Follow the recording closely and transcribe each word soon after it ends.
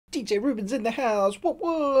DJ Ruben's in the house.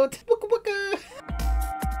 What? Wooka wooka.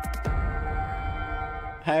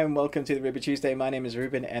 Hi and welcome to the Ruben Tuesday. My name is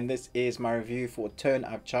Ruben and this is my review for Turn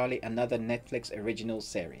Up Charlie, another Netflix original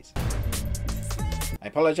series. I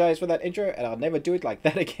apologize for that intro and I'll never do it like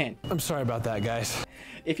that again. I'm sorry about that, guys.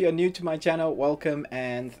 If you're new to my channel, welcome,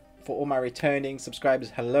 and for all my returning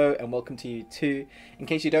subscribers, hello and welcome to you too. In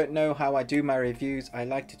case you don't know how I do my reviews, I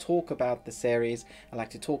like to talk about the series. I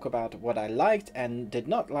like to talk about what I liked and did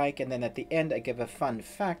not like, and then at the end I give a fun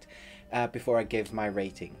fact before I give my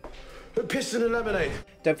rating. Piston and lemonade.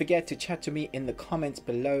 Don't forget to chat to me in the comments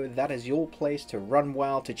below. That is your place to run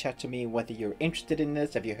wild, to chat to me whether you're interested in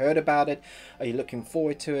this. Have you heard about it? Are you looking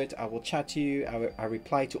forward to it? I will chat to you. I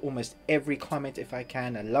reply to almost every comment if I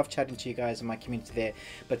can. I love chatting to you guys in my community there.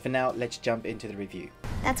 But for now, let's jump into the review.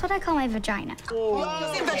 That's what I call my vagina.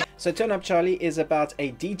 So Turn Up Charlie is about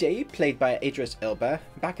a DJ played by Idris Elba.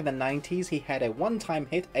 Back in the 90s, he had a one-time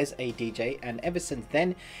hit as a DJ, and ever since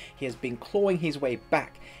then, he has been clawing his way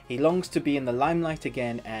back. He longs to be in the limelight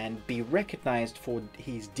again and be recognized for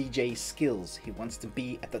his DJ skills. He wants to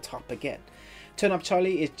be at the top again. Turn Up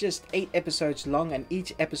Charlie is just 8 episodes long, and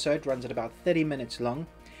each episode runs at about 30 minutes long.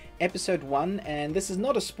 Episode 1, and this is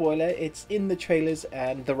not a spoiler, it's in the trailers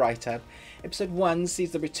and the write-up. Episode 1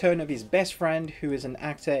 sees the return of his best friend, who is an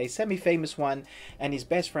actor, a semi-famous one, and his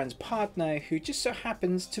best friend's partner, who just so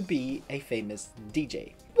happens to be a famous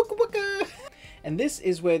DJ. Wooka wooka! And this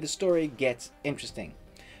is where the story gets interesting.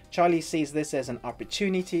 Charlie sees this as an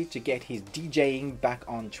opportunity to get his DJing back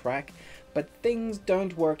on track, but things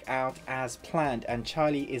don't work out as planned, and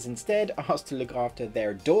Charlie is instead asked to look after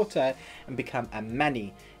their daughter and become a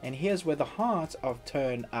nanny. And here's where the heart of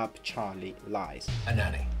Turn Up Charlie lies. A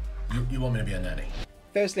nanny. You want me to be a nanny?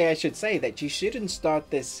 Firstly, I should say that you shouldn't start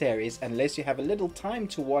this series unless you have a little time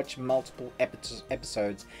to watch multiple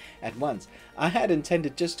episodes at once. I had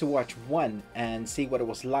intended just to watch one and see what it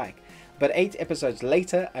was like, but 8 episodes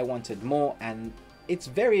later I wanted more, and it's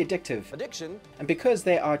very addictive. Addiction? And because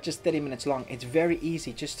they are just 30 minutes long, it's very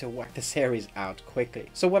easy just to whack the series out quickly.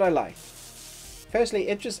 So what I like. Firstly,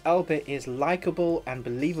 Idris Elba is likable and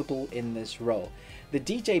believable in this role. The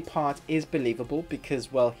DJ part is believable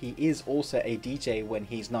because, well, he is also a DJ when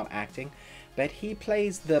he's not acting, but he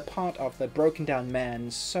plays the part of the broken down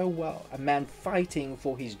man so well, a man fighting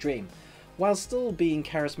for his dream, while still being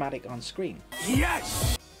charismatic on screen.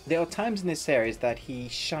 Yes! There are times in this series that he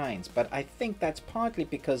shines, but I think that's partly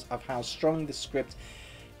because of how strong the script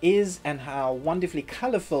is and how wonderfully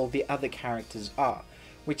colourful the other characters are,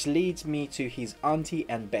 which leads me to his auntie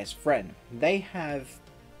and best friend. They have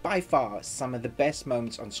by far some of the best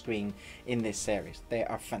moments on screen in this series. They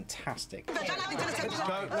are fantastic.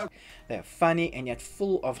 They're funny and yet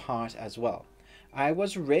full of heart as well. I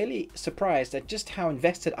was really surprised at just how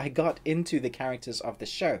invested I got into the characters of the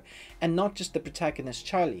show, and not just the protagonist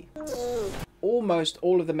Charlie. Almost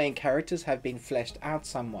all of the main characters have been fleshed out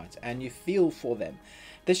somewhat, and you feel for them.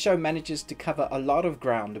 This show manages to cover a lot of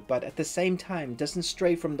ground, but at the same time doesn't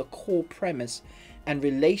stray from the core premise and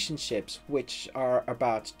relationships, which are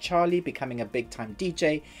about Charlie becoming a big-time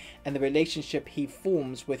DJ and the relationship he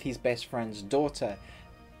forms with his best friend's daughter.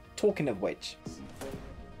 Talking of which,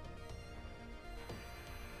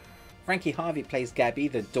 Frankie Harvey plays Gabby,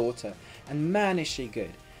 the daughter, and man is she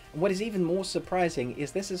good. And what is even more surprising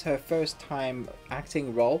is this is her first time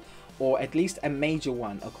acting role, or at least a major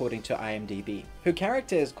one according to IMDb. Her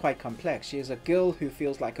character is quite complex. She is a girl who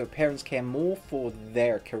feels like her parents care more for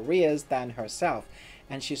their careers than herself,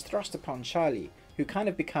 and she's thrust upon Charlie, who kind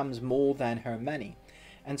of becomes more than her money.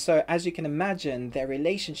 And so, as you can imagine, their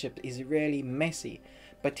relationship is really messy,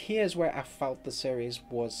 but here's where I felt the series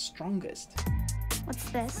was strongest.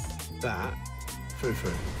 What's this? That.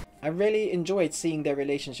 Foo-foo. I really enjoyed seeing their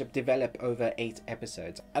relationship develop over 8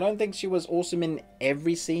 episodes. I don't think she was awesome in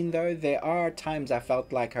every scene though. There are times I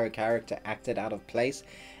felt like her character acted out of place,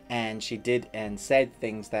 and she did and said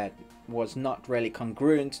things that was not really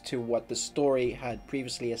congruent to what the story had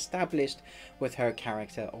previously established with her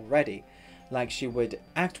character already. Like she would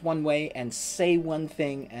act one way and say one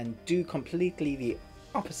thing and do completely the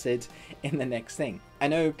opposite in the next thing. I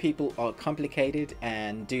know people are complicated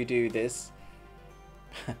and do this.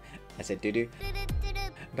 I said doo-doo.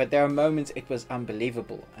 But there are moments it was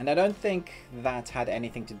unbelievable, and I don't think that had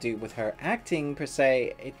anything to do with her acting per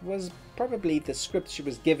se. It was probably the script she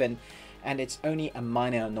was given, and it's only a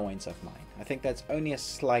minor annoyance of mine. I think that's only a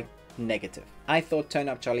slight negative. I thought Turn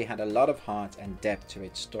Up Charlie had a lot of heart and depth to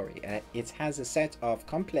its story. It has a set of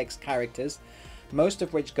complex characters, most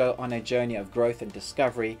of which go on a journey of growth and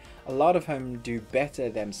discovery, a lot of whom do better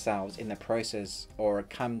themselves in the process or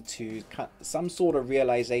come to some sort of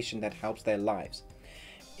realization that helps their lives.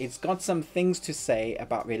 It's got some things to say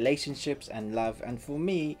about relationships and love, and for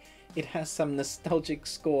me, it has some nostalgic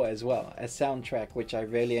score as well, a soundtrack which I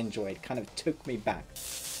really enjoyed, kind of took me back.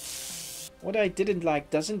 What I didn't like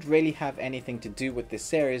doesn't really have anything to do with this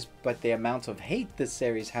series, but the amount of hate this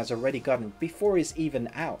series has already gotten before it's even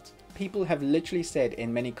out. People have literally said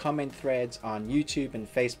in many comment threads on YouTube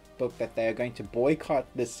and Facebook that they are going to boycott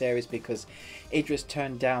this series because Idris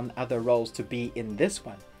turned down other roles to be in this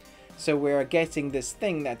one. So we're getting this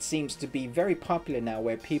thing that seems to be very popular now,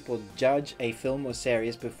 where people judge a film or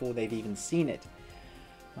series before they've even seen it.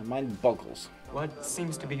 My mind boggles. What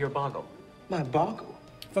seems to be your boggle? My boggle?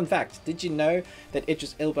 Fun fact, did you know that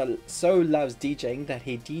Idris Elba so loves DJing that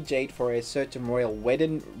he DJ'd for a certain royal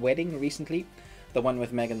wedding recently? The one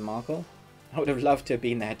with Meghan Markle? I would have loved to have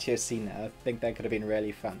been there to have seen that. I think that could have been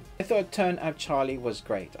really fun. I thought Turn Up Charlie was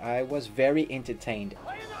great. I was very entertained.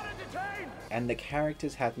 Are you not entertained? And the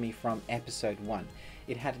characters had me from episode 1.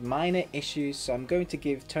 It had minor issues, so I'm going to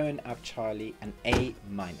give Turn Up Charlie an A-.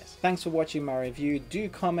 Thanks for watching my review. Do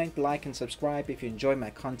comment, like and subscribe if you enjoy my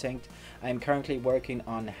content. I am currently working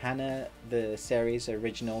on Hannah, the series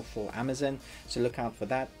original for Amazon, so look out for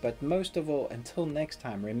that. But most of all, until next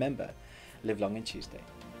time, remember, live long and Tuesday.